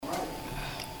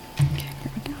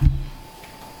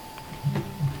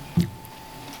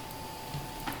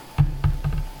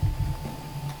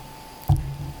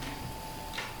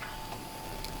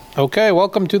Okay,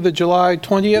 welcome to the July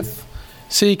 20th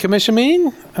City Commission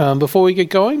meeting. Before we get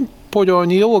going, Porter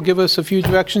O'Neill will give us a few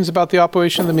directions about the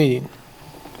operation of the meeting.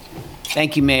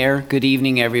 Thank you, Mayor. Good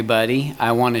evening, everybody.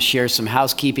 I want to share some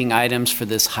housekeeping items for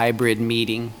this hybrid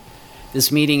meeting.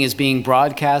 This meeting is being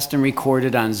broadcast and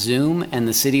recorded on Zoom and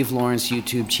the City of Lawrence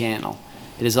YouTube channel.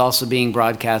 It is also being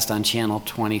broadcast on Channel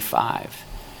 25.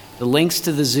 The links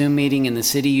to the Zoom meeting and the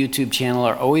City YouTube channel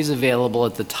are always available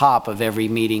at the top of every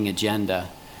meeting agenda.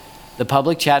 The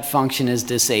public chat function is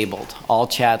disabled. All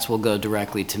chats will go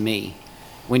directly to me.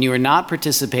 When you are not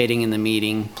participating in the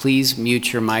meeting, please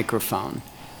mute your microphone.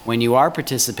 When you are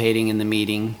participating in the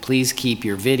meeting, please keep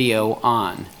your video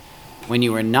on. When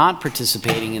you are not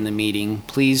participating in the meeting,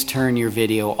 please turn your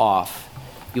video off.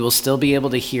 You will still be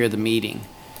able to hear the meeting.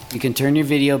 You can turn your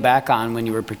video back on when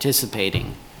you are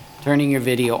participating. Turning your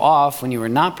video off when you are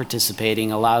not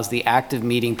participating allows the active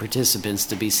meeting participants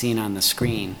to be seen on the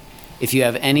screen. If you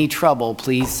have any trouble,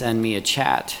 please send me a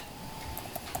chat.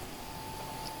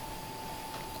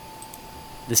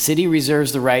 The city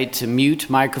reserves the right to mute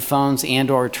microphones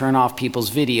and/or turn off people's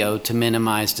video to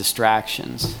minimize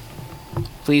distractions.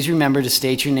 Please remember to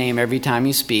state your name every time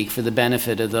you speak for the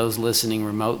benefit of those listening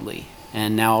remotely.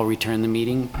 And now I'll return the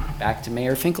meeting back to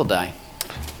Mayor Finkeldei.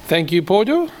 Thank you,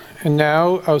 Porter. And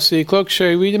now our City Clerk,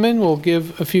 Sherry Wiedemann, will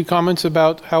give a few comments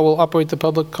about how we'll operate the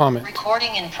public comment.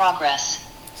 Recording in progress.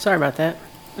 Sorry about that.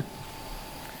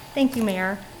 Thank you,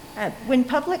 Mayor. When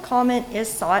public comment is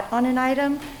sought on an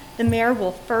item, the mayor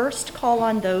will first call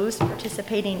on those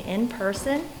participating in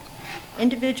person.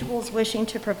 Individuals wishing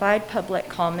to provide public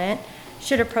comment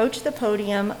should approach the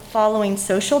podium following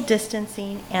social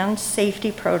distancing and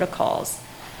safety protocols.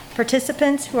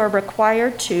 Participants who are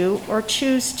required to or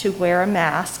choose to wear a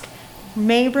mask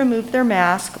may remove their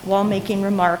mask while making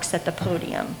remarks at the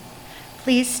podium.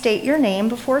 Please state your name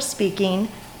before speaking.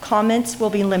 Comments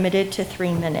will be limited to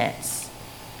 3 minutes.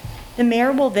 The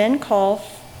mayor will then call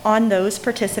on those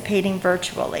participating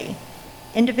virtually.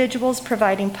 Individuals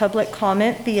providing public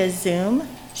comment via Zoom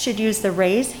should use the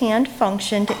raise hand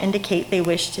function to indicate they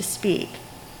wish to speak.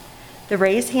 The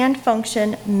raise hand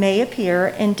function may appear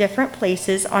in different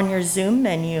places on your Zoom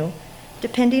menu,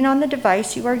 depending on the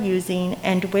device you are using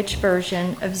and which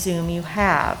version of Zoom you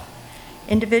have.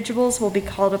 Individuals will be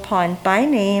called upon by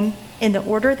name in the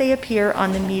order they appear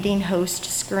on the meeting host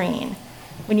screen.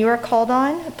 When you are called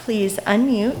on, please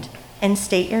unmute and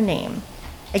state your name.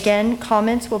 Again,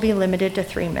 comments will be limited to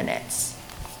 3 minutes.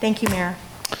 Thank you, Mayor.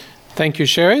 Thank you,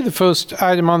 Sherry. The first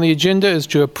item on the agenda is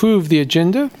to approve the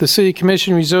agenda. The City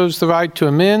Commission reserves the right to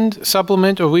amend,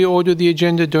 supplement, or reorder the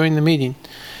agenda during the meeting.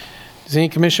 Does any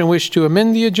commission wish to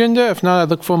amend the agenda? If not, I'd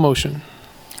look for a motion.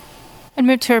 I'd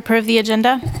move to approve the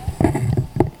agenda.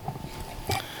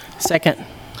 Second.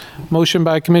 Motion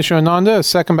by Commissioner Ananda, a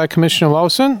second by Commissioner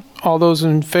Lawson. All those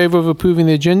in favor of approving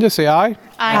the agenda, say aye.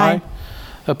 Aye.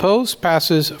 Opposed?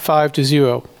 Passes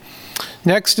 5-0.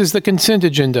 Next is the consent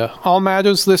agenda. All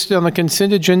matters listed on the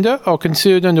consent agenda are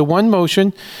considered under one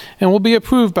motion and will be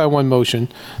approved by one motion.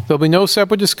 There will be no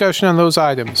separate discussion on those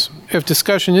items. If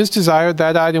discussion is desired,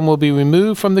 that item will be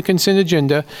removed from the consent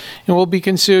agenda and will be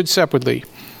considered separately.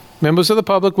 Members of the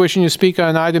public wishing to speak on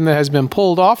an item that has been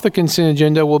pulled off the consent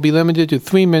agenda will be limited to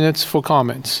 3 minutes for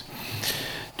comments.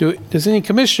 Does any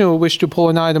commissioner wish to pull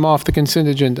an item off the consent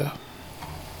agenda?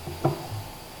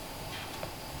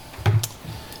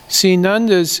 Seeing none,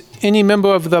 does any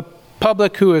member of the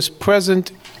public who is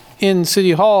present in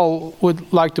City Hall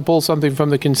would like to pull something from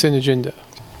the consent agenda?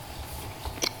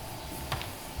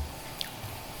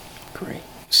 Great.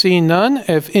 Seeing none,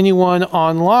 if anyone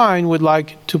online would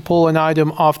like to pull an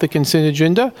item off the consent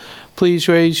agenda, please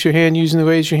raise your hand using the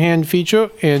raise your hand feature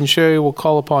and Sherry will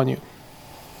call upon you.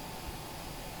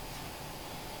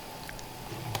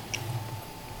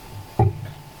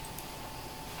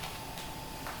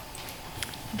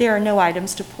 There are no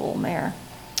items to pull, Mayor.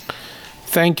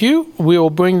 Thank you. We will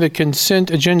bring the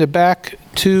consent agenda back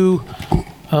to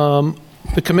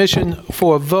the commission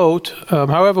for a vote.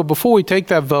 However, before we take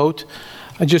that vote,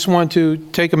 I just want to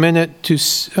take a minute to,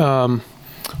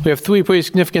 we have 3 pretty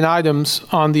significant items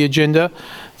on the agenda.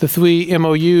 The 3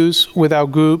 MOUs with our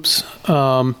groups,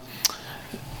 the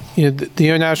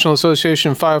International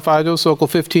Association of Firefighters, Local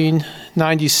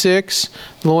 1596,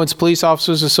 the Lawrence Police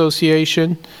Officers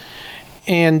Association,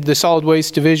 and the Solid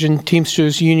Waste Division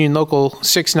Teamsters Union Local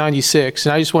 696.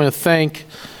 And I just want to thank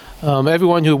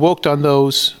everyone who worked on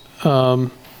those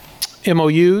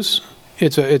MOUs.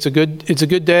 It's a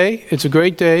good day. It's a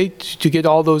great day to get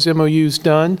all those MOUs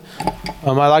done.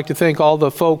 I'd like to thank all the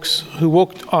folks who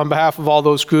worked on behalf of all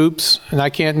those groups, and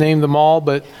I can't name them all,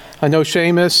 but I know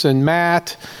Seamus and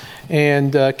Matt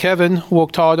And Kevin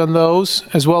worked hard on those,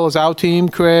 as well as our team,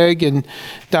 Craig and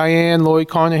Diane, Lloyd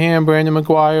Carnahan, Brandon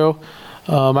McGuire.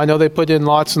 I know they put in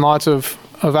lots and lots of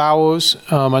hours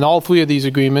on all three of these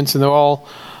agreements, and they're all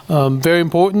very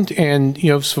important. And,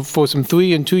 so for some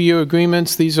 3 and 2 year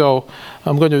agreements, these are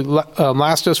going to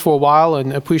last us for a while,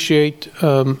 and appreciate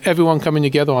everyone coming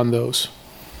together on those.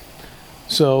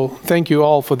 So thank you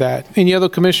all for that. Any other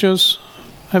commissioners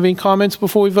have any comments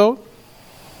before we vote?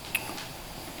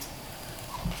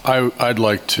 I'd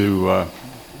like to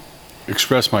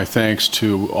express my thanks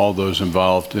to all those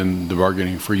involved in the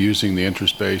bargaining for using the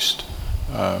interest-based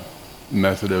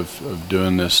method of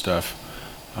doing this stuff.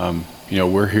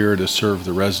 We're here to serve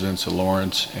the residents of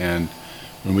Lawrence, and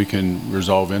when we can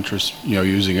resolve interest,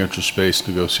 using interest-based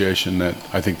negotiation,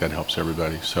 I think that helps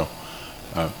everybody. So,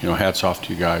 hats off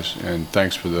to you guys, and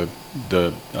thanks for the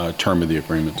term of the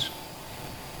agreements.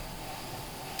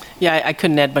 Yeah, I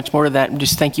couldn't add much more to that.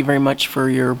 Just thank you very much for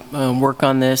your work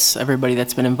on this, everybody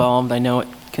that's been involved. I know it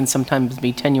can sometimes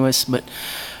be tenuous, but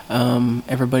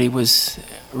everybody was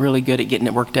really good at getting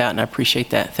it worked out, and I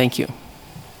appreciate that. Thank you.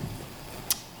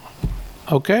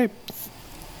 Okay.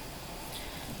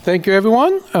 Thank you,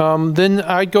 everyone. Then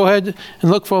I'd go ahead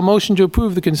and look for a motion to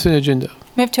approve the consent agenda.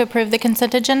 Move to approve the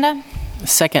consent agenda.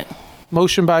 Second.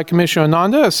 Motion by Commissioner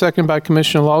Ananda, a second by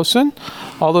Commissioner Lawson.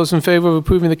 All those in favor of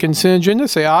approving the consent agenda,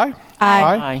 say aye.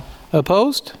 Aye.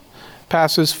 Opposed?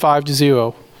 Passes 5-0.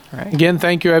 All right. Again,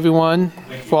 thank you, everyone,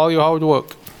 for all your hard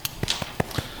work.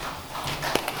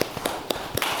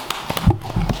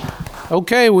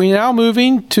 Okay, we're now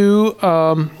moving to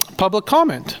public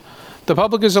comment. The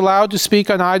public is allowed to speak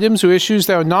on items or issues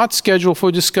that are not scheduled for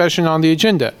discussion on the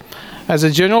agenda. As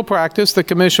a general practice, the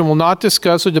Commission will not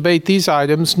discuss or debate these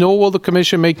items, nor will the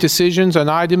Commission make decisions on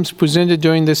items presented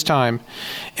during this time.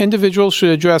 Individuals should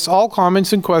address all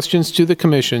comments and questions to the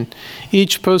Commission.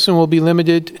 Each person will be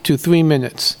limited to 3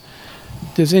 minutes.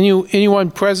 Does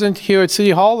anyone present here at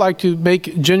City Hall like to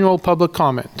make general public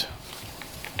comment?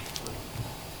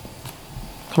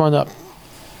 Come on up.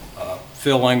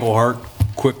 Phil Englehart,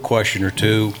 quick question or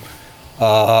two.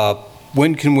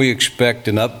 When can we expect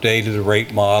an update of the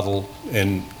rate model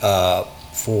and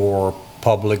for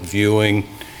public viewing?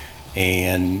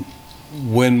 And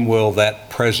when will that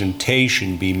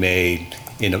presentation be made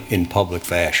in public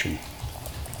fashion?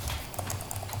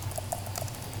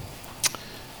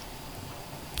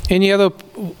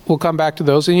 We'll come back to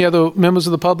those. Any other members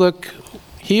of the public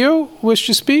here wish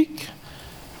to speak?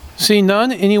 Seeing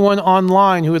none, anyone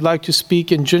online who would like to speak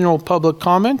in general public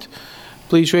comment,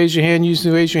 please raise your hand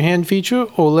using the raise your hand feature,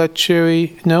 or let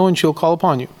Sherry know and she'll call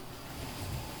upon you.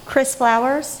 Chris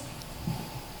Flowers.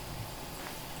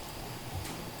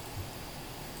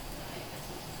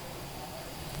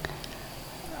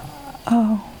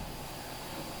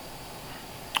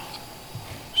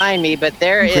 Behind me, but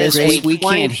there Chris, is we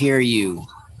can't hear you.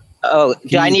 Oh,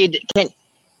 do I need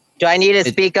to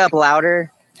speak up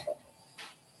louder?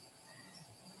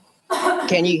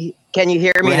 Can you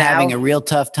hear me We're now? having a real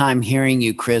tough time hearing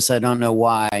you, Chris. I don't know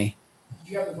why.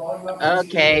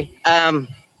 Okay.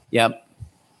 Yep.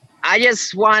 I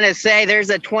just want to say there's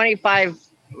a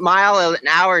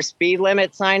 25-mile-an-hour speed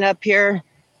limit sign up here.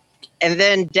 And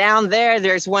then down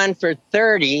there's one for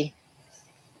 30.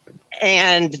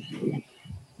 And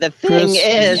the thing Chris.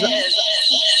 is,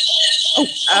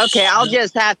 okay, I'll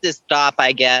just have to stop,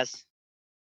 I guess.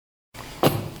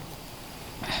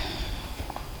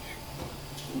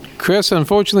 Chris,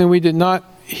 unfortunately, we did not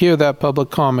hear that public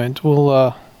comment.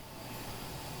 We'll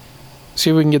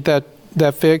see if we can get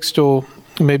that fixed, or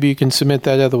maybe you can submit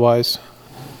that otherwise.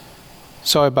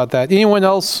 Sorry about that. Anyone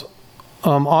else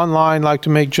online like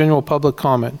to make general public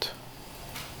comment?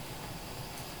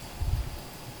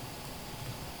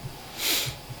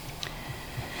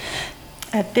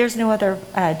 There's no other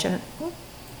there's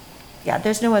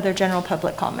no other general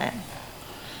public comment.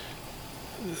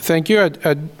 Thank you.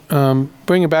 I'd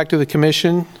bring it back to the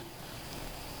Commission.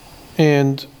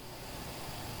 And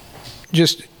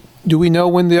just, do we know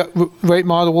when the rate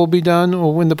model will be done,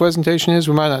 or when the presentation is?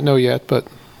 We might not know yet, but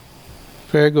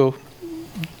Craig, go.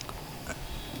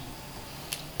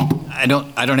 I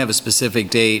don't have a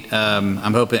specific date.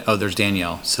 I'm hoping, there's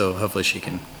Danielle, so hopefully she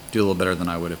can do a little better than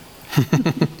I would have.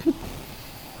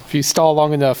 If you stall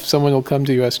long enough, someone will come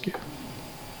to your rescue.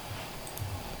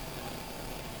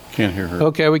 Can't hear her.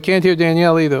 Okay, we can't hear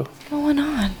Danielle either. What's going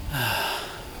on?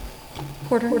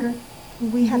 Porter,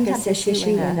 we had this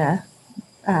issue in a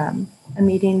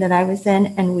meeting that I was in,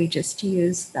 and we just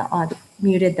used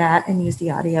muted that and used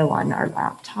the audio on our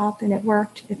laptop, and it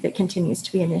worked. If it continues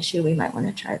to be an issue, we might want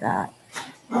to try that.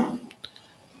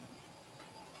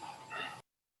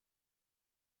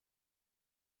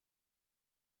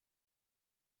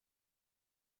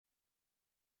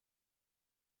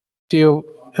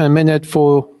 a minute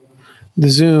for the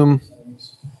Zoom.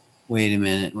 Wait a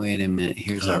minute.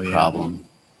 Here's our problem.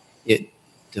 It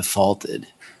defaulted.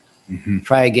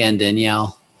 Try again,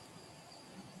 Danielle.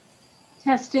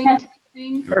 Testing.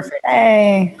 Perfect.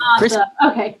 Hey. Awesome.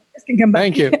 Okay. Can come back.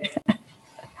 Thank you.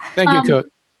 Thank you,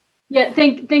 Kurt. Yeah,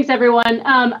 thanks everyone.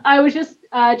 I was just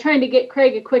trying to get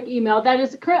Craig a quick email. That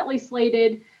is currently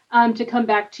slated to come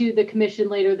back to the commission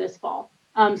later this fall.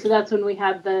 So that's when we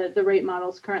have the rate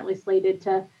models currently slated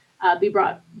to be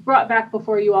brought back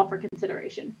before you all for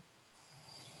consideration.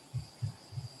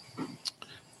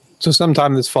 So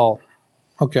sometime this fall.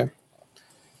 Okay.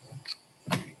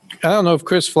 I don't know if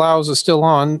Chris Flowers is still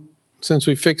on since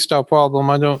we fixed our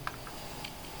problem. I don't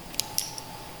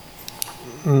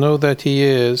know that he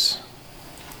is.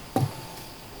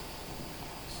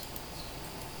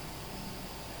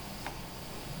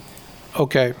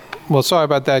 Okay. Well, sorry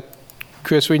about that,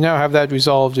 Chris. We now have that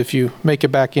resolved if you make it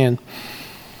back in.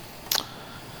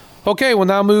 Okay, we'll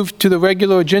now move to the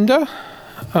regular agenda.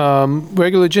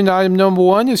 Regular agenda item number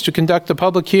 1 is to conduct a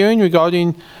public hearing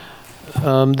regarding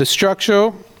the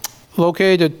structure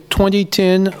located at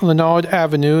 2010 Leonard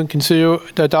Avenue and consider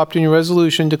adopting a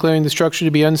resolution declaring the structure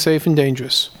to be unsafe and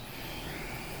dangerous.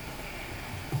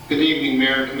 Good evening,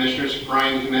 Mayor and Commissioners.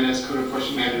 Brian Jimenez, Code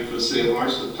Enforcement Manager for the City of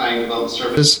Lawrence with Planning Development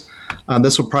Services.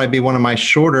 This will probably be one of my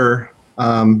shorter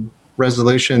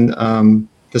resolution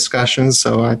discussions,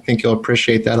 so I think you'll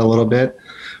appreciate that a little bit.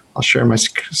 I'll share my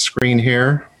screen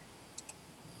here.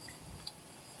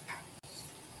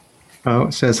 Oh,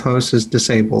 it says host is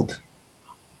disabled.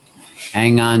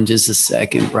 Hang on just a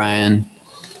second, Brian.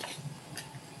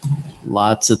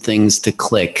 Lots of things to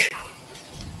click.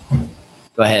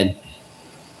 Go ahead.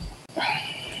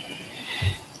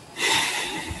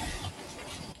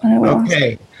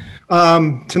 Okay.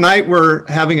 Tonight we're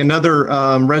having another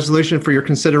resolution for your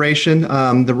consideration.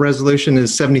 The resolution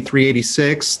is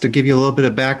 7386. To give you a little bit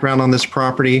of background on this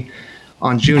property,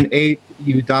 on June 8th,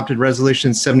 you adopted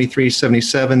resolution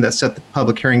 7377 that set the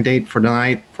public hearing date for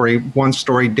tonight for a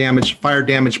one-story fire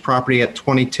damaged property at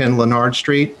 2010 Leonard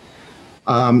Street.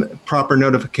 Proper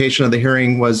notification of the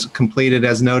hearing was completed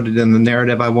as noted in the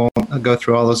narrative. I won't go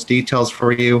through all those details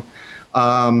for you.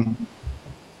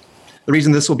 The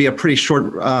reason this will be a pretty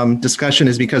short discussion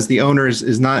is because the owner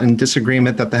is not in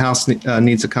disagreement that the house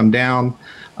needs to come down.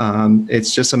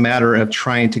 It's just a matter of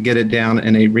trying to get it down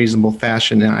in a reasonable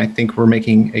fashion, and I think we're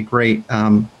making a great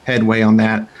headway on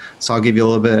that. So I'll give you a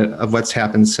little bit of what's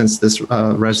happened since this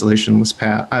resolution was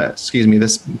passed.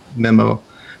 This memo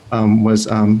was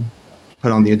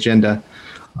put on the agenda.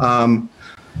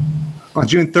 On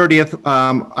June 30th,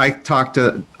 I talked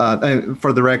to,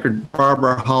 for the record,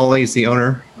 Barbara Hawley is the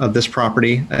owner of this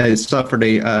property. It suffered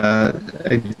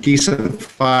a decent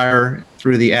fire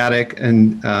through the attic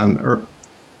in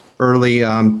early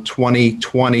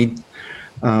 2020,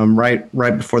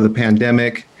 right before the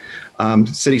pandemic.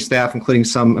 City staff, including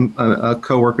some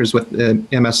co-workers with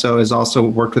MSO, has also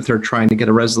worked with her trying to get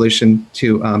a resolution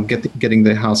to getting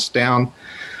the house down.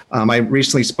 I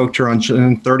recently spoke to her on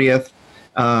June 30th.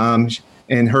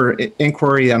 And her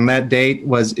inquiry on that date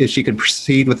was if she could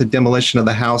proceed with the demolition of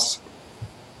the house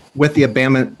with the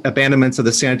abandonments of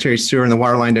the sanitary sewer and the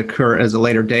water line to occur as a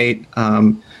later date.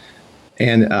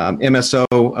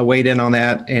 MSO weighed in on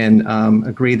that and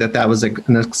agreed that that was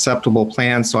an acceptable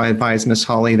plan. So I advised Ms.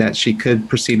 Hawley that she could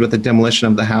proceed with the demolition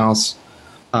of the house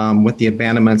with the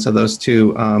abandonments of those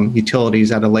two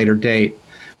utilities at a later date.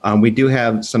 We do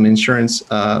have some insurance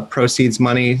proceeds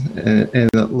money and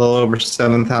a little over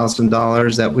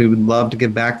 $7,000 that we would love to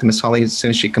give back to Ms. Hawley as soon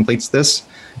as she completes this.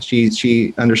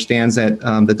 She understands that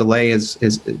the delay has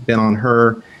been on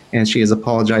her, and she has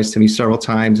apologized to me several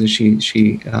times, and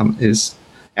she is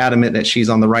adamant that she's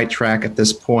on the right track at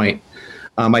this point.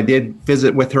 I did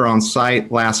visit with her on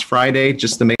site last Friday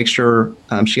just to make sure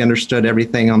she understood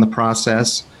everything on the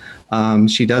process.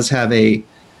 She does have a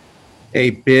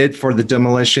bid for the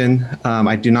demolition.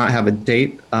 I do not have a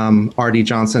date. R.D.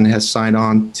 Johnson has signed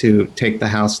on to take the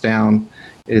house down.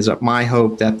 It is my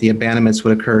hope that the abandonments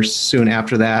would occur soon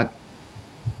after that.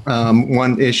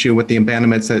 One issue with the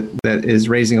abandonments that is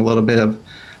raising a little bit of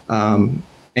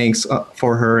angst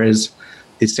for her is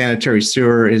the sanitary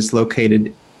sewer is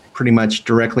located pretty much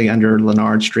directly under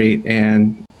Leonard Street,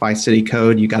 and by city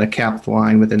code, you got to cap the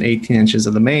line within 18 inches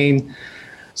of the main.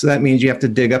 So that means you have to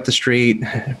dig up the street,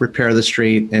 repair the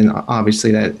street, and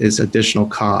obviously that is additional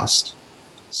cost.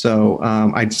 So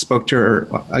I spoke to her,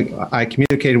 I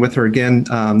communicated with her again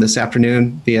this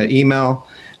afternoon via email.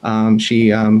 She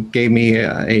gave me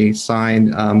a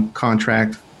signed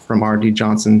contract from R.D.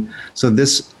 Johnson. So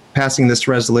this passing this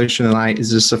resolution tonight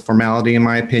is just a formality, in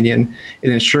my opinion. It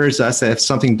ensures us that if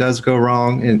something does go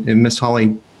wrong and Ms.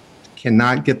 Hawley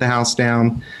cannot get the house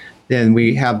down, then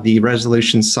we have the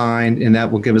resolution signed, and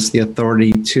that will give us the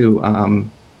authority to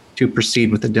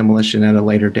proceed with the demolition at a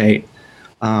later date.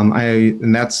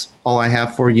 And that's all I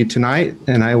have for you tonight,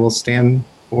 and I will stand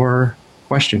for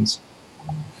questions.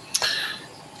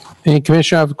 Any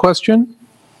commissioner have a question?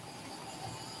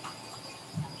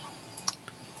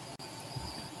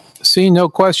 Seeing no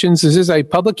questions, this is a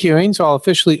public hearing, so I'll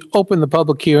officially open the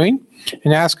public hearing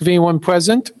and ask if anyone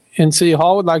present in City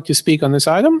Hall would like to speak on this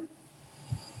item.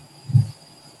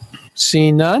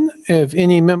 Seeing none, if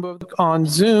any member on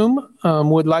Zoom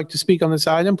would like to speak on this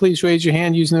item, please raise your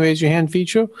hand using the raise your hand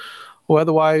feature, or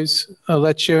otherwise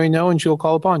let Sherry know and she'll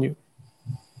call upon you.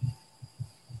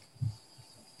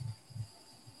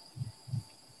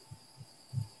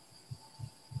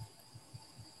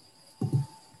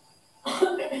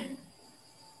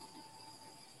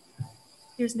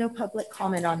 There's no public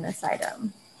comment on this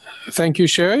item. Thank you,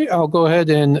 Sherry. I'll go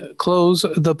ahead and close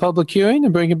the public hearing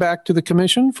and bring it back to the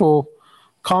commission for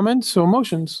comments or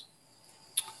motions.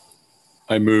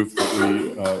 I move that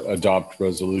we adopt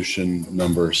resolution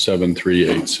number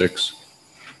 7386.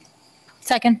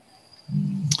 Second.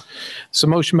 So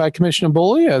motion by Commissioner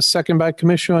Boley, a second by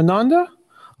Commissioner Ananda.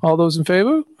 All those in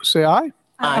favor, say aye.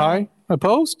 Aye.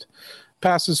 Opposed?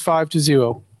 Passes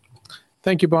 5-0.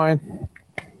 Thank you, Brian.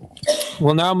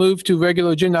 We'll now move to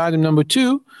regular agenda item number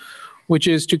 2, which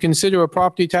is to consider a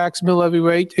property tax mill levy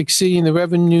rate exceeding the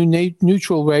revenue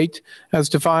neutral rate as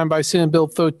defined by Senate Bill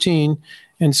 13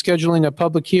 and scheduling a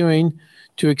public hearing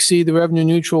to exceed the revenue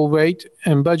neutral rate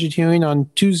and budget hearing on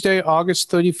Tuesday, August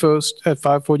 31st at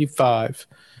 5:45.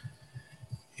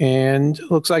 And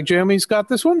looks like Jeremy's got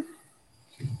this one.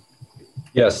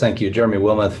 Yes, thank you. Jeremy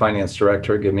Wilmoth, Finance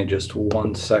Director. Give me just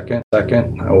 1 second. I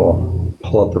will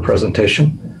pull up the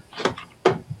presentation.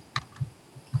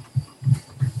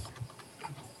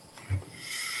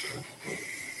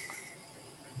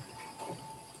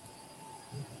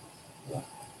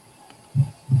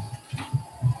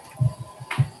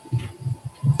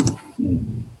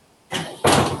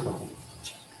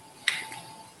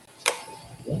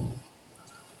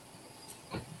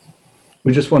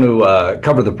 We just want to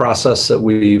cover the process that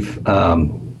we've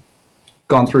gone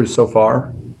through so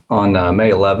far. On May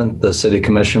 11th, the City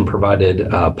Commission provided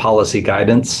policy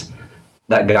guidance.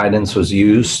 That guidance was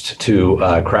used to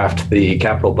craft the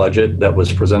capital budget that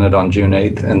was presented on June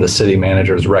 8th and the city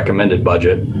manager's recommended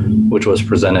budget, which was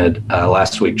presented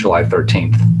last week, July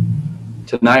 13th.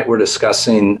 Tonight, we're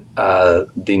discussing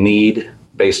the need,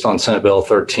 based on Senate Bill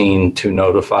 13, to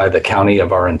notify the county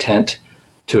of our intent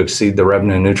to exceed the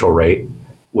revenue neutral rate,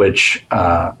 which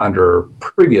under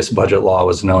previous budget law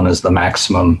was known as the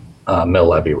maximum mill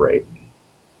levy rate.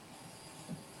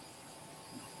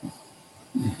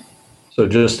 So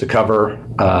just to cover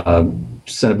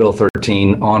Senate Bill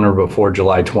 13, on or before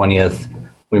July 20th,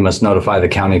 we must notify the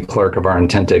county clerk of our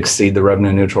intent to exceed the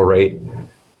revenue neutral rate.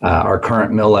 Our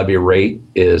current mill levy rate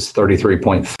is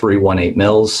 33.318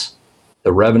 mils.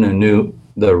 The revenue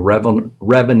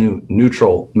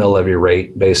neutral mill levy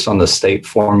rate based on the state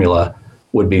formula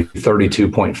would be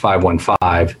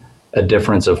 32.515, a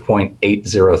difference of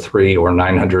 0.803 or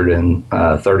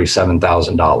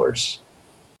 $937,000.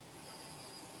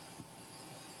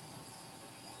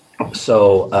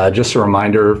 So just a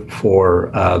reminder for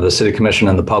the City Commission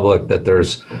and the public that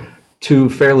there's two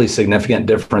fairly significant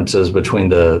differences between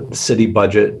the city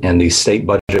budget and the state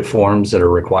budget forms that are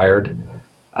required.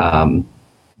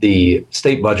 The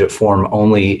state budget form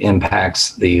only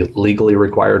impacts the legally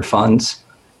required funds,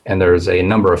 and there's a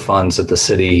number of funds that the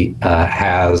city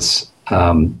has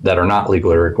that are not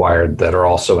legally required that are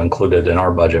also included in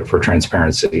our budget for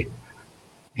transparency.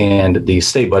 And the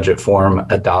state budget form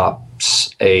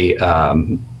adopts a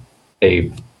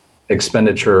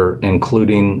expenditure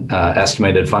including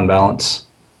estimated fund balance.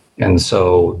 And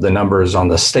so the numbers on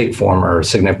the state form are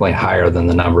significantly higher than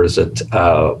the numbers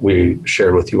that we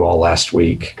shared with you all last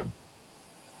week.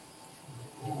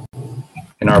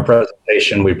 In our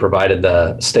presentation, we provided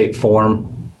the state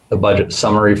form, the budget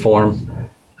summary form.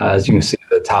 As you can see,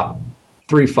 the top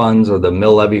three funds are the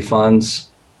mill levy funds.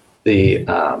 The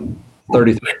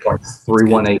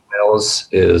 33.318 mils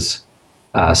is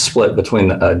split between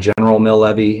a general mill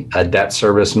levy, a debt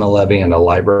service mill levy, and a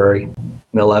library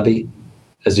mill levy.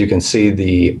 As you can see,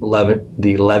 the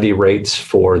levy rates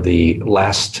for the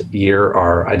last year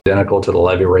are identical to the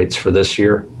levy rates for this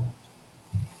year.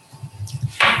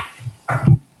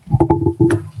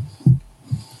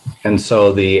 And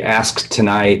so the ask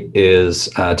tonight is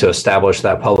to establish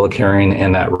that public hearing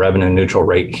and that revenue neutral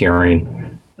rate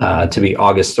hearing to be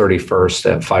August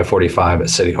 31st at 5:45 at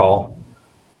City Hall.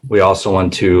 We also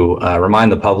want to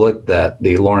remind the public that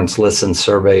the Lawrence Listen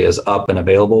survey is up and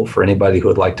available for anybody who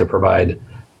would like to provide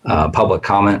public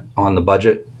comment on the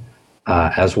budget,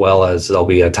 as well as there'll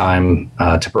be a time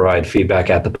to provide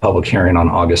feedback at the public hearing on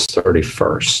August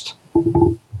 31st.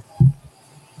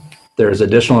 There's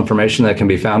additional information that can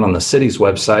be found on the city's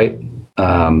website,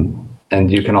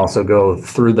 and you can also go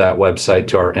through that website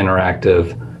to our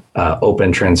interactive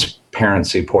open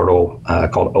transparency portal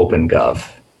called OpenGov.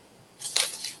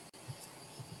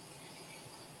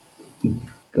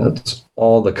 That's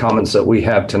all the comments that we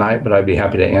have tonight, but I'd be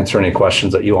happy to answer any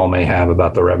questions that you all may have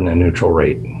about the revenue neutral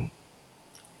rate.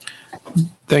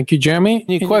 Thank you, Jeremy.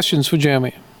 Any questions for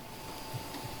Jeremy?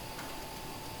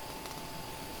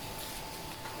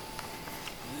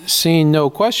 Seeing no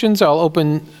questions, I'll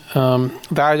open the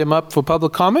item up for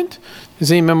public comment.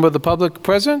 Does any member of the public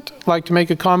present like to make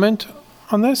a comment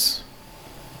on this?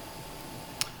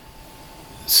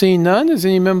 Seeing none, does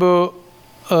any member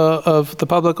of the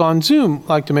public on Zoom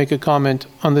like to make a comment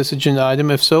on this agenda item?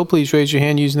 If so, please raise your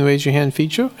hand using the raise your hand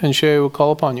feature, and Sherry will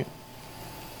call upon you.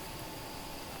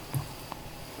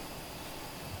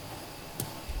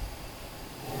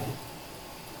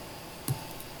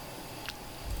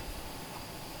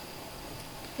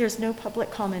 There's no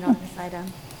public comment on this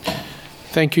item.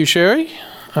 Thank you, Sherry.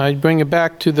 I'd bring it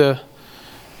back to the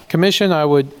commission. I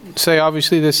would say,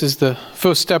 obviously, this is the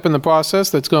first step in the process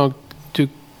that's going to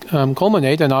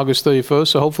culminate on August 31st.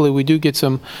 So hopefully we do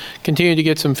continue to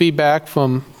get some feedback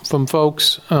from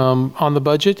folks on the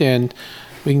budget, and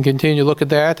we can continue to look at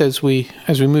that as we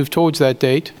move towards that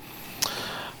date.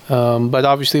 But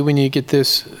obviously we need to get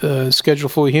this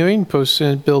scheduled for a hearing, post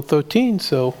Senate Bill 13.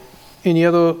 So any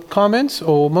other comments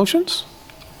or motions?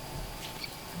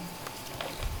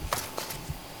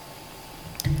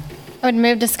 I would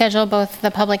move to schedule both the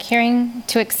public hearing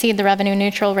to exceed the revenue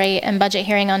neutral rate and budget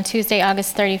hearing on Tuesday,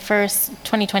 August 31st,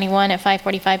 2021 at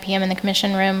 5:45 p.m. in the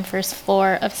Commission Room, first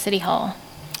floor of City Hall.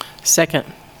 Second.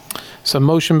 So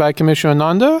motion by Commissioner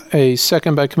Nanda, a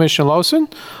second by Commissioner Lawson.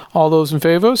 All those in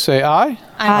favor, say aye.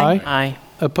 Aye. Aye.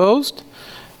 Opposed?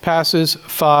 Passes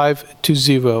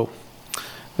 5-0.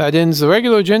 That ends the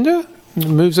regular agenda.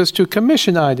 Moves us to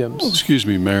commission items. Excuse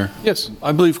me, Mayor. Yes.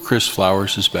 I believe Chris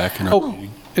Flowers is back in our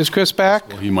meeting. Is Chris back?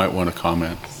 Well, he might want to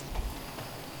comment.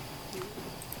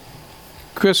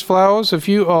 Chris Flowers, if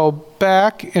you are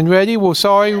back and ready, well,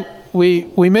 sorry,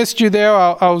 we missed you there.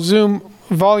 Our Zoom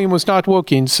volume was not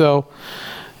working, so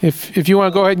if you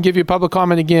want to go ahead and give your public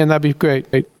comment again, that'd be great.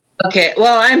 Okay,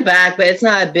 well, I'm back, but it's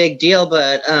not a big deal.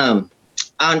 But on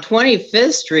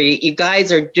 25th Street, you guys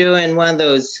are doing one of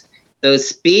those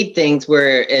speed things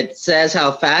where it says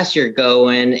how fast you're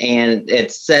going and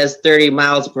it says 30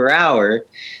 miles per hour.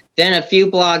 Then a few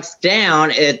blocks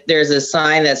down, there's a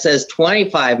sign that says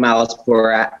 25 miles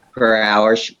per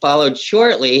hour, followed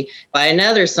shortly by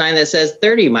another sign that says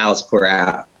 30 miles per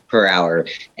hour.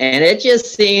 And it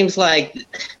just seems like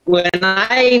when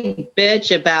I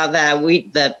bitch about that,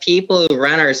 the people who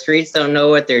run our streets don't know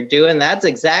what they're doing. That's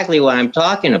exactly what I'm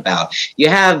talking about. You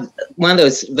have one of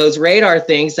those radar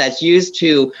things that's used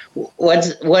to,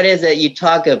 what is it you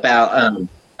talk about?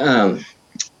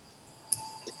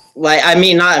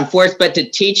 Not enforce, but to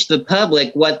teach the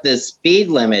public what the speed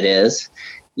limit is.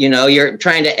 You know, you're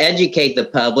trying to educate the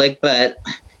public, but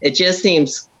it just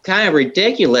seems kind of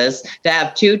ridiculous to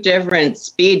have two different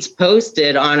speeds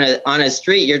posted on a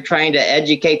street. You're trying to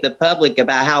educate the public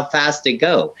about how fast to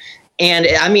go. And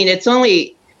I mean, it's not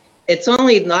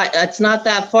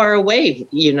that far away,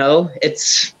 you know.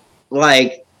 It's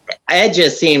like, it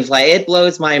just seems like, it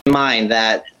blows my mind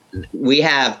that we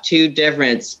have two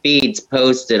different speeds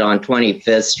posted on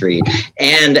 25th Street.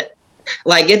 And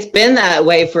like, it's been that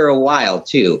way for a while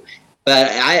too. But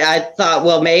I thought,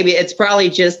 well, maybe it's probably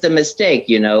just a mistake,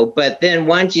 you know. But then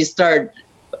once you start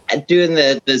doing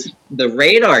the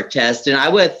radar test, and I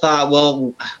would have thought,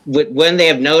 well, wouldn't they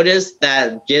have noticed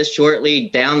that just shortly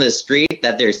down the street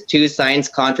that there's two signs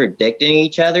contradicting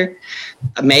each other?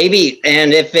 Maybe,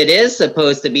 and if it is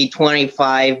supposed to be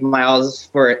 25 miles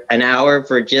per hour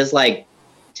for just like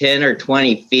 10 or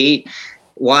 20 feet,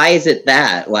 why is it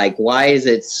that? Like, why is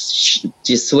it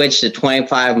just switch to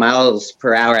 25 miles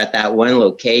per hour at that one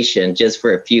location just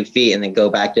for a few feet and then go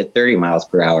back to 30 miles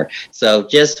per hour? So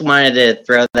just wanted to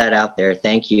throw that out there.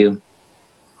 Thank you.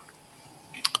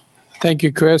 Thank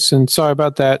you, Chris, and sorry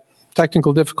about that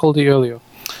technical difficulty earlier.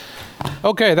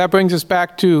 Okay, that brings us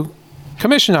back to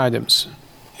commission items.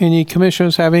 Any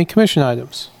commissioners have any commission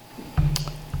items?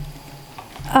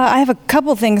 I have a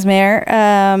couple things, Mayor.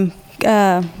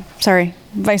 Sorry.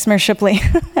 Vice Mayor Shipley.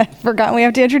 I forgot we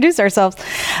have to introduce ourselves.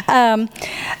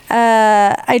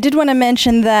 I did want to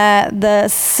mention that the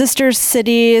Sister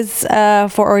Cities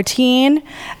for Orteen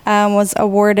was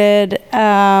awarded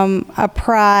a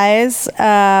prize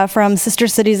from Sister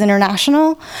Cities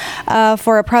International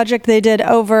for a project they did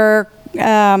over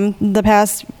the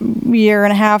past year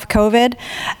and a half, COVID.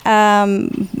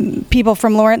 People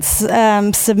from Lawrence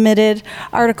submitted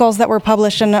articles that were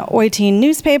published in the Orteen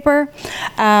newspaper.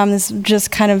 This is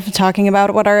just kind of talking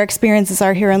about what our experiences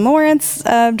are here in Lawrence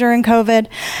during COVID.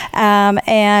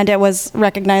 And it was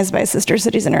recognized by Sister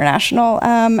Cities International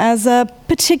as a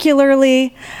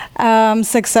particularly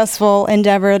successful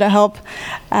endeavor to help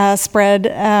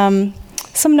spread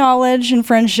some knowledge and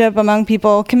friendship among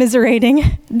people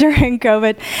commiserating during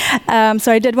COVID. So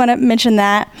I did want to mention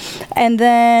that. And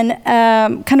then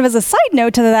kind of as a side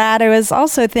note to that, I was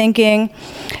also thinking,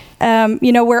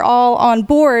 we're all on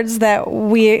boards that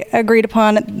we agreed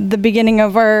upon at the beginning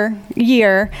of our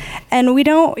year, and we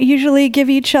don't usually give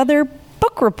each other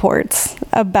book reports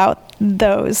about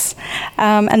those.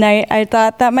 And I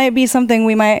thought that might be something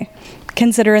we might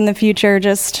consider in the future,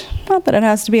 just not that it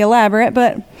has to be elaborate,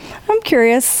 but I'm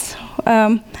curious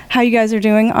how you guys are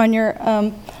doing on your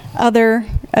other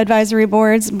advisory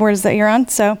boards that you're on.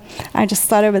 So I just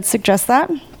thought I would suggest that.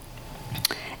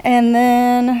 And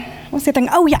then what's the other thing?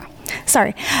 Oh yeah,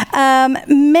 sorry.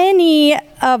 Many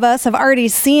of us have already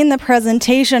seen the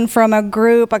presentation from a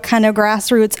group, a kind of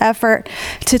grassroots effort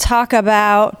to talk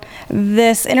about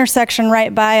this intersection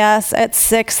right by us at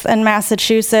 6th and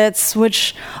Massachusetts,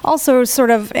 which also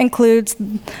sort of includes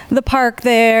the park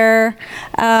there,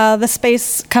 the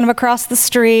space kind of across the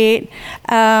street,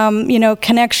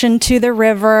 connection to the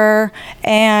river,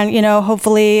 and,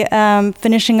 hopefully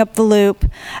finishing up the loop,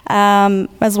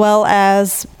 as well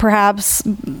as perhaps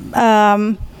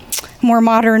more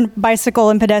modern bicycle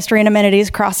and pedestrian amenities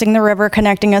crossing the river,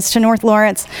 connecting us to North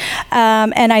Lawrence.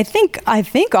 And I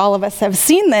think all of us have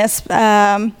seen this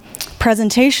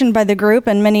presentation by the group,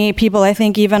 and many people, I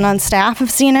think, even on staff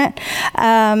have seen it.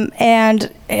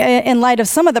 And in light of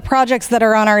some of the projects that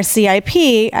are on our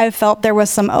CIP, I felt there was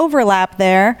some overlap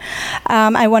there.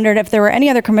 I wondered if there were any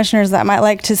other commissioners that might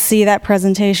like to see that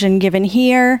presentation given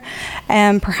here,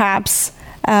 and perhaps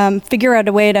figure out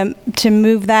a way to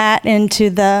move that into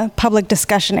the public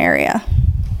discussion area.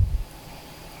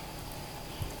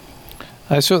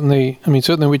 Certainly we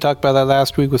talked about that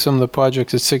last week with some of the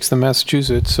projects at 6th and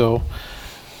Massachusetts. So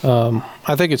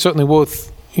I think it's certainly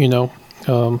worth,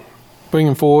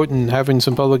 bringing forward and having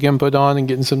some public input on and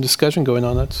getting some discussion going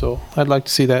on it. So I'd like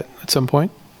to see that at some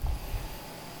point.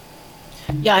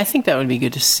 Yeah, I think that would be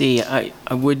good to see. I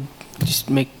would just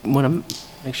want to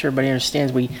make sure everybody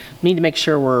understands we need to make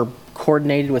sure we're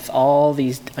coordinated with all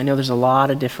these. I know there's a lot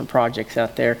of different projects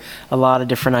out there, a lot of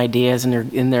different ideas,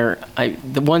 and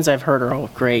the ones I've heard are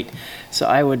all great. So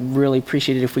I would really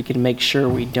appreciate it if we could make sure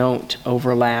we don't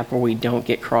overlap or we don't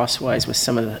get crosswise with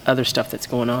some of the other stuff that's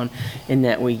going on, in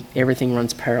that everything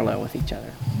runs parallel with each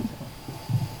other.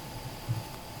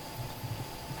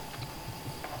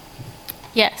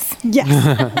 Yes. Yes.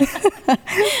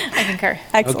 I concur.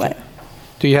 Excellent. Okay.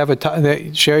 Do you have a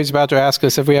time? Sherry's about to ask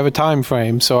us if we have a time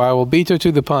frame, so I will beat her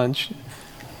to the punch.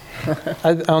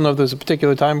 I don't know if there's a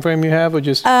particular time frame you have, or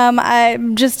just.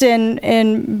 I'm just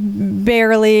in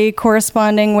barely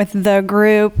corresponding with the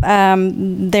group.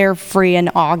 They're free in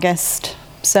August,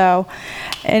 so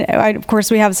of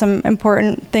course we have some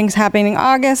important things happening in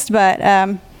August, but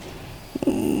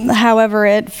however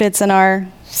it fits in our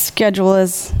schedule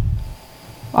is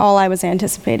all I was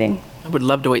anticipating. I would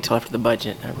love to wait till after the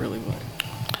budget. I really would.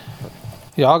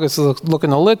 Yeah, August is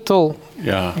looking a little.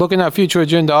 Yeah. Looking at future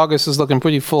agenda, August is looking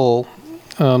pretty full.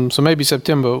 So maybe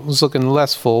September was looking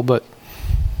less full, but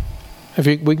if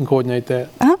we can coordinate that,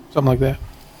 something like that.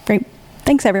 Great.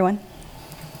 Thanks, everyone.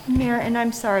 Mayor, and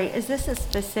I'm sorry, is this a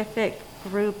specific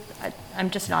group? I'm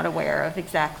just not aware of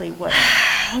exactly what.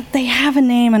 They have a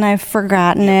name, and I've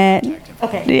forgotten it.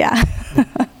 Okay. Yeah.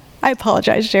 I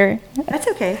apologize, Sherry. That's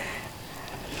okay.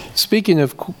 Speaking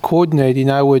of coordinating,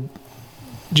 I would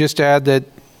just add that,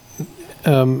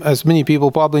 as many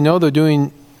people probably know,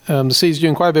 the city's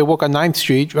doing quite a bit of work on 9th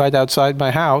Street, right outside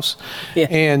my house. Yeah.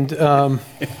 And,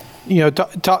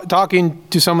 talking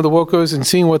to some of the workers and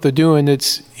seeing what they're doing,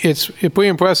 it's pretty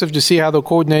impressive to see how they're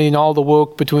coordinating all the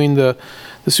work between the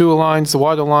sewer lines, the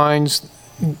water lines.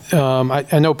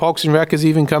 I know Parks and Rec is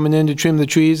even coming in to trim the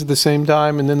trees at the same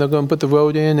time, and then they're going to put the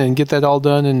road in and get that all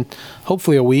done in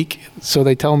hopefully a week, so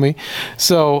they tell me.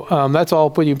 So that's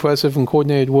all pretty impressive and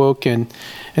coordinated work, and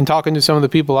talking to some of the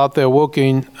people out there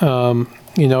working,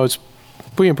 it's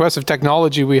pretty impressive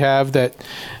technology we have that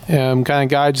kind of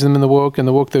guides them in the work and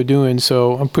the work they're doing.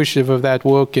 So I'm appreciative of that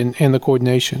work and the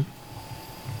coordination.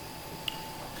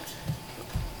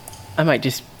 I might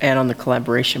just add on the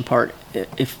collaboration part.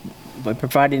 If by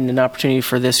providing an opportunity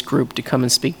for this group to come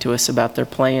and speak to us about their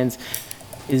plans,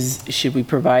 should we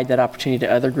provide that opportunity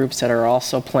to other groups that are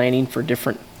also planning for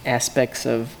different aspects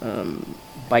of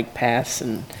bike paths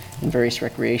and various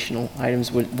recreational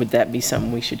items? Would that be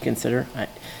something we should consider? It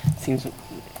seems,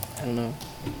 I don't know.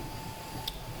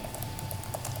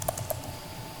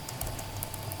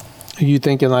 Are you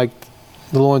thinking like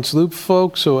the Lawrence Loop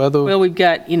folks or other? Well, we've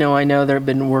got, I know they've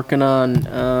been working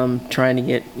on trying to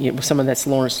get some of that's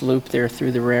Lawrence Loop there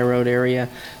through the railroad area.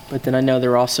 But then I know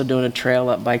they're also doing a trail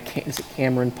up by is it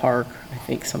Cameron Park, I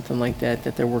think, something like that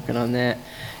they're working on that.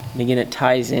 And again, it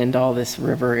ties into all this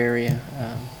river area.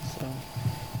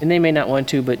 And they may not want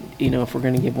to, but, if we're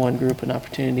going to give one group an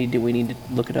opportunity, do we need to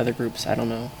look at other groups? I don't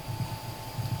know.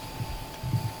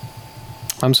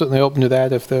 I'm certainly open to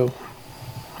that if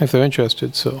they're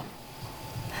interested, so.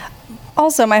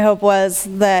 Also, my hope was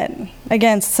that,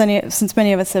 again, since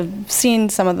many of us have seen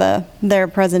some of their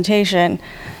presentation,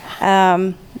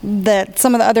 that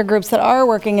some of the other groups that are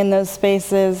working in those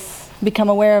spaces become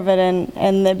aware of it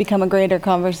and they become a greater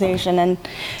conversation. And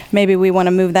maybe we want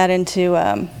to move that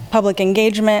into public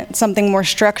engagement, something more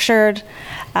structured.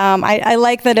 I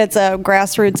like that it's a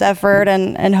grassroots effort,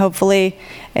 and hopefully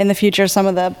in the future some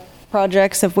of the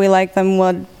projects, if we like them,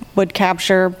 would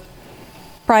capture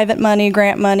private money,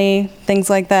 grant money, things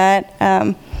like that.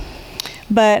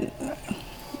 But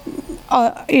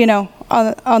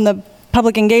on the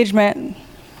public engagement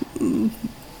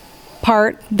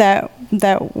part that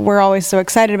we're always so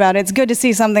excited about, it's good to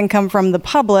see something come from the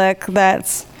public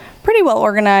that's pretty well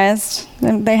organized.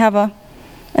 And they have an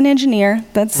engineer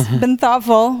that's been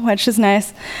thoughtful, which is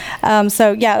nice.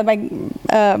 So yeah,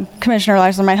 Commissioner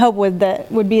Larson, my hope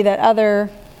would be that other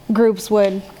groups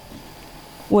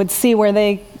would see where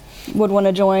they would want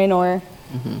to join, or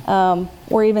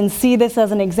even see this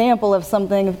as an example of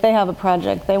something if they have a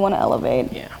project they want to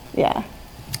elevate. Yeah.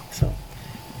 So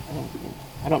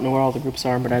I don't know where all the groups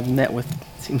are, but I've met with,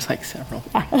 seems like several.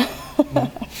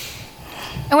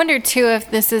 I wonder too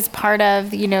if this is part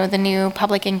of, the new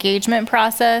public engagement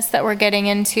process that we're getting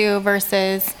into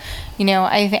versus,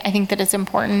 I think that it's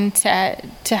important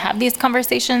to have these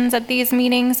conversations at these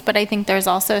meetings, but I think there's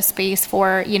also space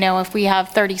for, if we have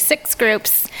 36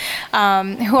 groups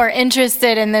who are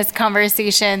interested in this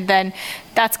conversation, then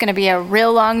that's going to be a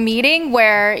real long meeting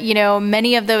where,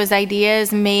 many of those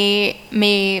ideas may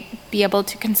be able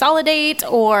to consolidate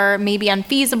or may be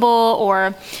unfeasible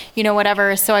or,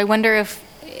 whatever. So I wonder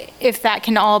if that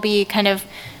can all be kind of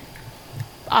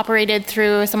operated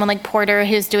through someone like Porter,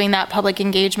 who's doing that public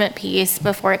engagement piece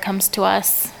before it comes to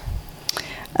us.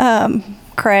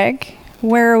 Craig,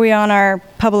 where are we on our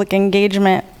public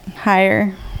engagement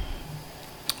hire?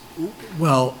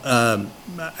 Well, I'm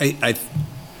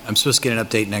supposed to get an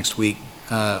update next week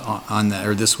on that,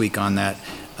 or this week on that.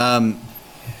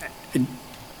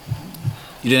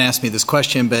 You didn't ask me this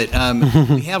question, but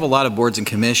we have a lot of boards and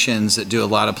commissions that do a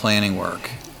lot of planning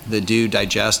work, that do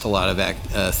digest a lot of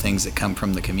things that come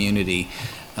from the community.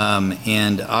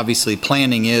 And obviously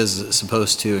planning is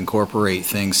supposed to incorporate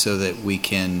things so that we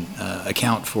can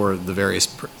account for the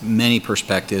many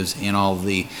perspectives and all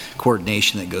the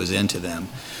coordination that goes into them.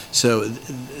 So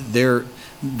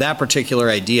that particular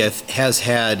idea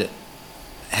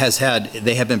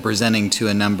they have been presenting to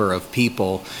a number of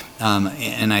people,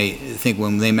 and I think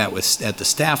when they met at the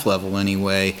staff level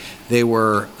anyway, they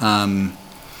were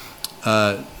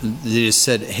they just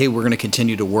said, hey, we're going to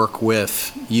continue to work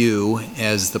with you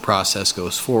as the process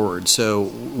goes forward. So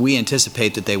we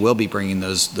anticipate that they will be bringing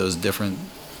those different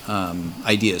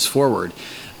ideas forward.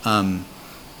 And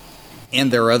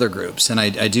there are other groups, and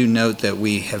I do note that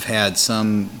we have had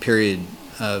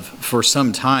for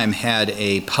some time had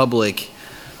a public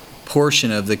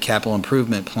portion of the capital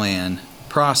improvement plan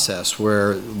process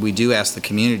where we do ask the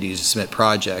communities to submit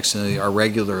projects, and they are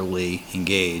regularly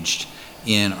engaged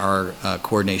in our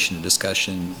coordination and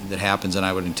discussion that happens, and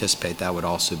I would anticipate that would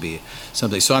also be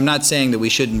something. So I'm not saying that we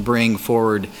shouldn't bring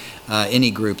forward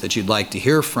any group that you'd like to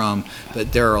hear from,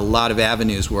 but there are a lot of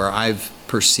avenues where I've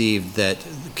perceived that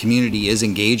the community is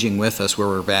engaging with us where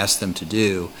we've asked them to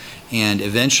do, and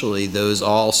eventually those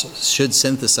all should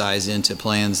synthesize into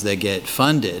plans that get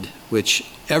funded, which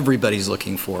everybody's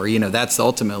looking for. That's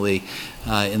ultimately,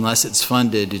 unless it's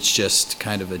funded, it's just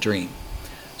kind of a dream.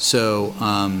 So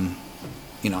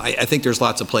I think there's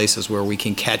lots of places where we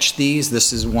can catch these.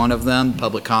 This is one of them.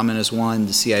 Public comment is one.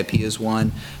 The CIP is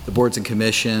one. The boards and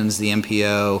commissions, the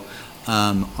MPO,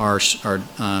 our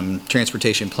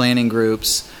transportation planning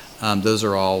groups. Those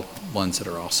are all ones that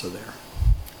are also there.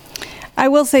 I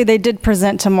will say they did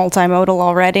present to multimodal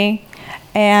already,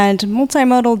 and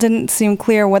multimodal didn't seem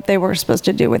clear what they were supposed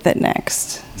to do with it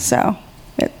next. So,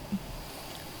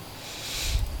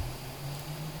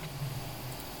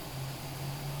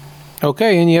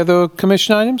 Okay, any other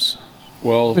commission items?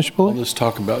 Well, Mr. all Pulley? this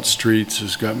talk about streets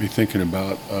has got me thinking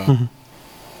about,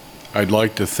 I'd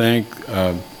like to thank,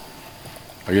 I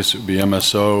guess it would be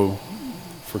MSO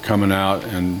for coming out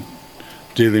and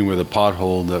dealing with a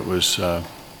pothole that was,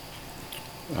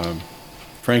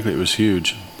 frankly, it was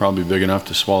huge, probably big enough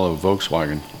to swallow a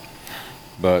Volkswagen.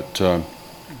 But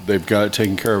they've got it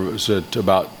taken care of. It was at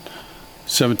about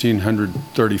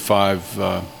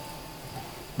 1735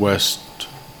 West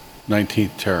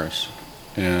 19th Terrace.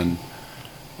 And,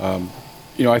 I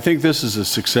think this is a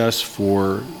success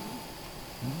for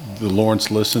the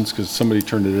Lawrence Listens, because somebody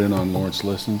turned it in on Lawrence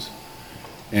Listens.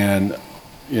 And,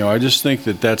 I just think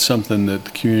that that's something that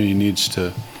the community needs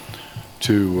to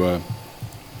take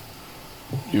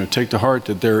to heart,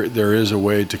 that there is a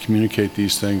way to communicate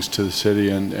these things to the city,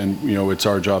 and it's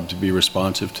our job to be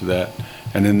responsive to that.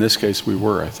 And in this case, we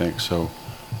were, I think. So,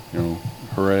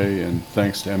 hooray, and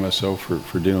thanks to MSO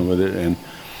for dealing with it. And,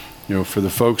 for the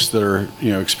folks that are,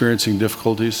 experiencing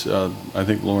difficulties, I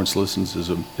think Lawrence Listens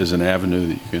is an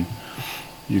avenue that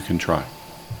you can try.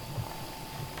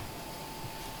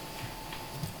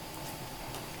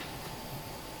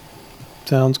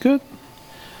 Sounds good.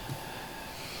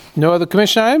 No other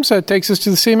commission items? That takes us to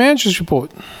the city manager's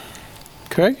report.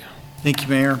 Craig? Thank you,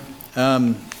 Mayor.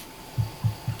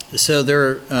 So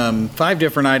there are 5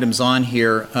 different items on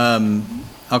here.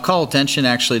 I'll call attention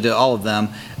actually to all of them.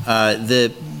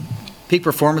 The Peak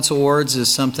Performance Awards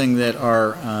is something that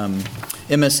our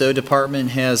MSO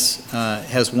department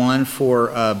has won for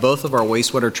both of our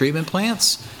wastewater treatment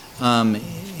plants.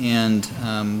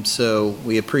 So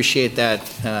we appreciate that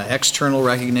external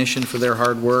recognition for their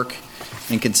hard work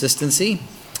and consistency.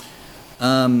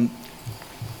 I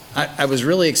was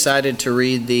really excited to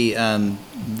read the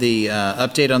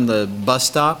update on the bus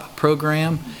stop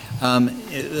program,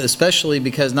 especially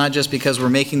because, not just because we're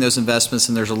making those investments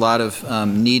and there's a lot of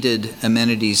needed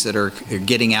amenities that are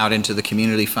getting out into the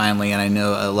community finally, and I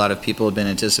know a lot of people have been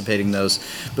anticipating those,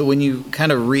 but when you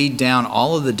kind of read down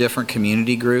all of the different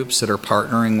community groups that are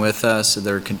partnering with us,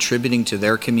 that are contributing to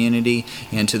their community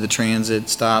and to the transit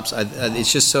stops,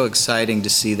 it's just so exciting to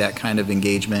see that kind of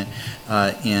engagement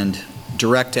and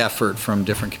direct effort from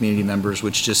different community members,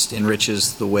 which just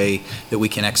enriches the way that we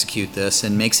can execute this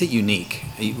and makes it unique.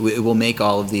 It will make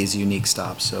all of these unique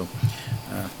stops. So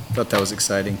I thought that was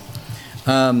exciting.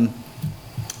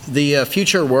 The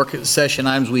future work session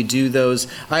items, we do those.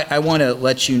 I want to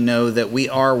let you know that we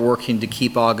are working to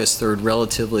keep August 3rd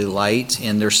relatively light,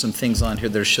 and there's some things on here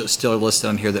that are still listed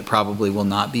on here that probably will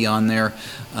not be on there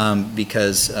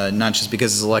because not just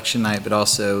because it's election night, but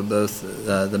also both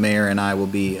the mayor and I will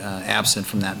be absent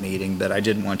from that meeting. But I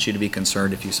didn't want you to be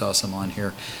concerned if you saw some on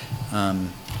here.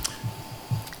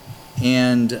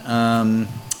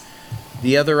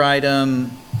 The other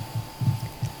item,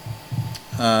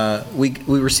 we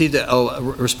received a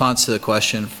response to the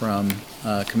question from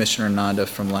Commissioner Nanda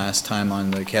from last time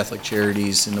on the Catholic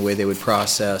Charities and the way they would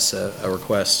process a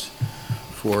request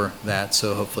for that.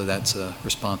 So hopefully that's a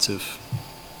responsive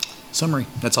summary.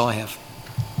 That's all I have.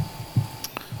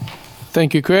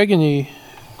 Thank you, Craig. Any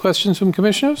questions from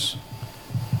commissioners?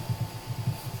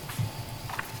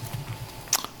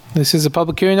 This is a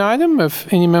public hearing item.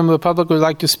 If any member of the public would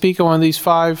like to speak on one of these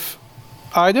 5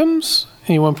 items,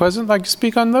 anyone present like to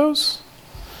speak on those?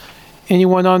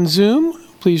 Anyone on Zoom,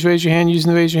 please raise your hand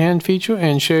using the raise your hand feature,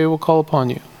 and Sherry will call upon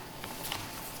you.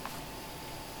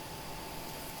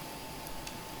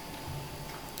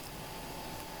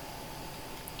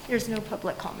 There's no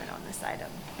public comment on this item.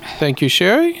 Thank you,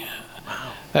 Sherry.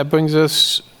 That brings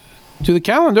us to the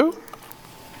calendar.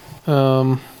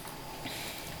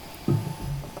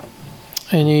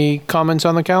 Any comments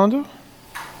on the calendar?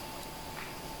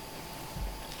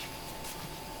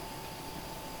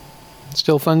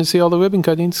 Still fun to see all the ribbon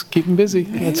cuttings. Keep them busy.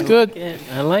 That's good.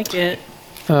 I like it.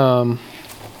 And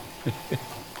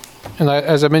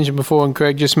as I mentioned before, and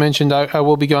Craig just mentioned, I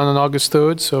will be gone on August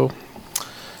 3rd, so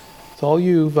it's all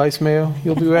you, Vice Mayor.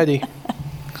 You'll be ready.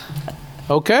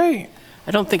 Okay.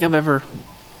 I don't think I've ever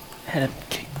had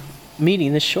a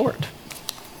meeting this short.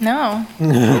 No.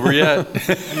 Over yet.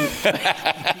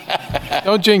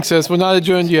 Don't jinx us. We're not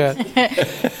adjourned yet.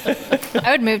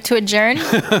 I would move to adjourn.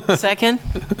 Second?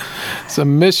 It's a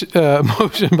motion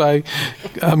by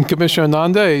Commissioner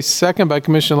Nanda, a second by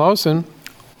Commissioner Lawson.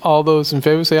 All those in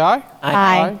favor say aye.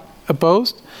 Aye.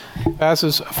 Opposed?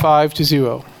 Passes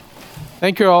 5-0.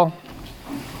 Thank you all.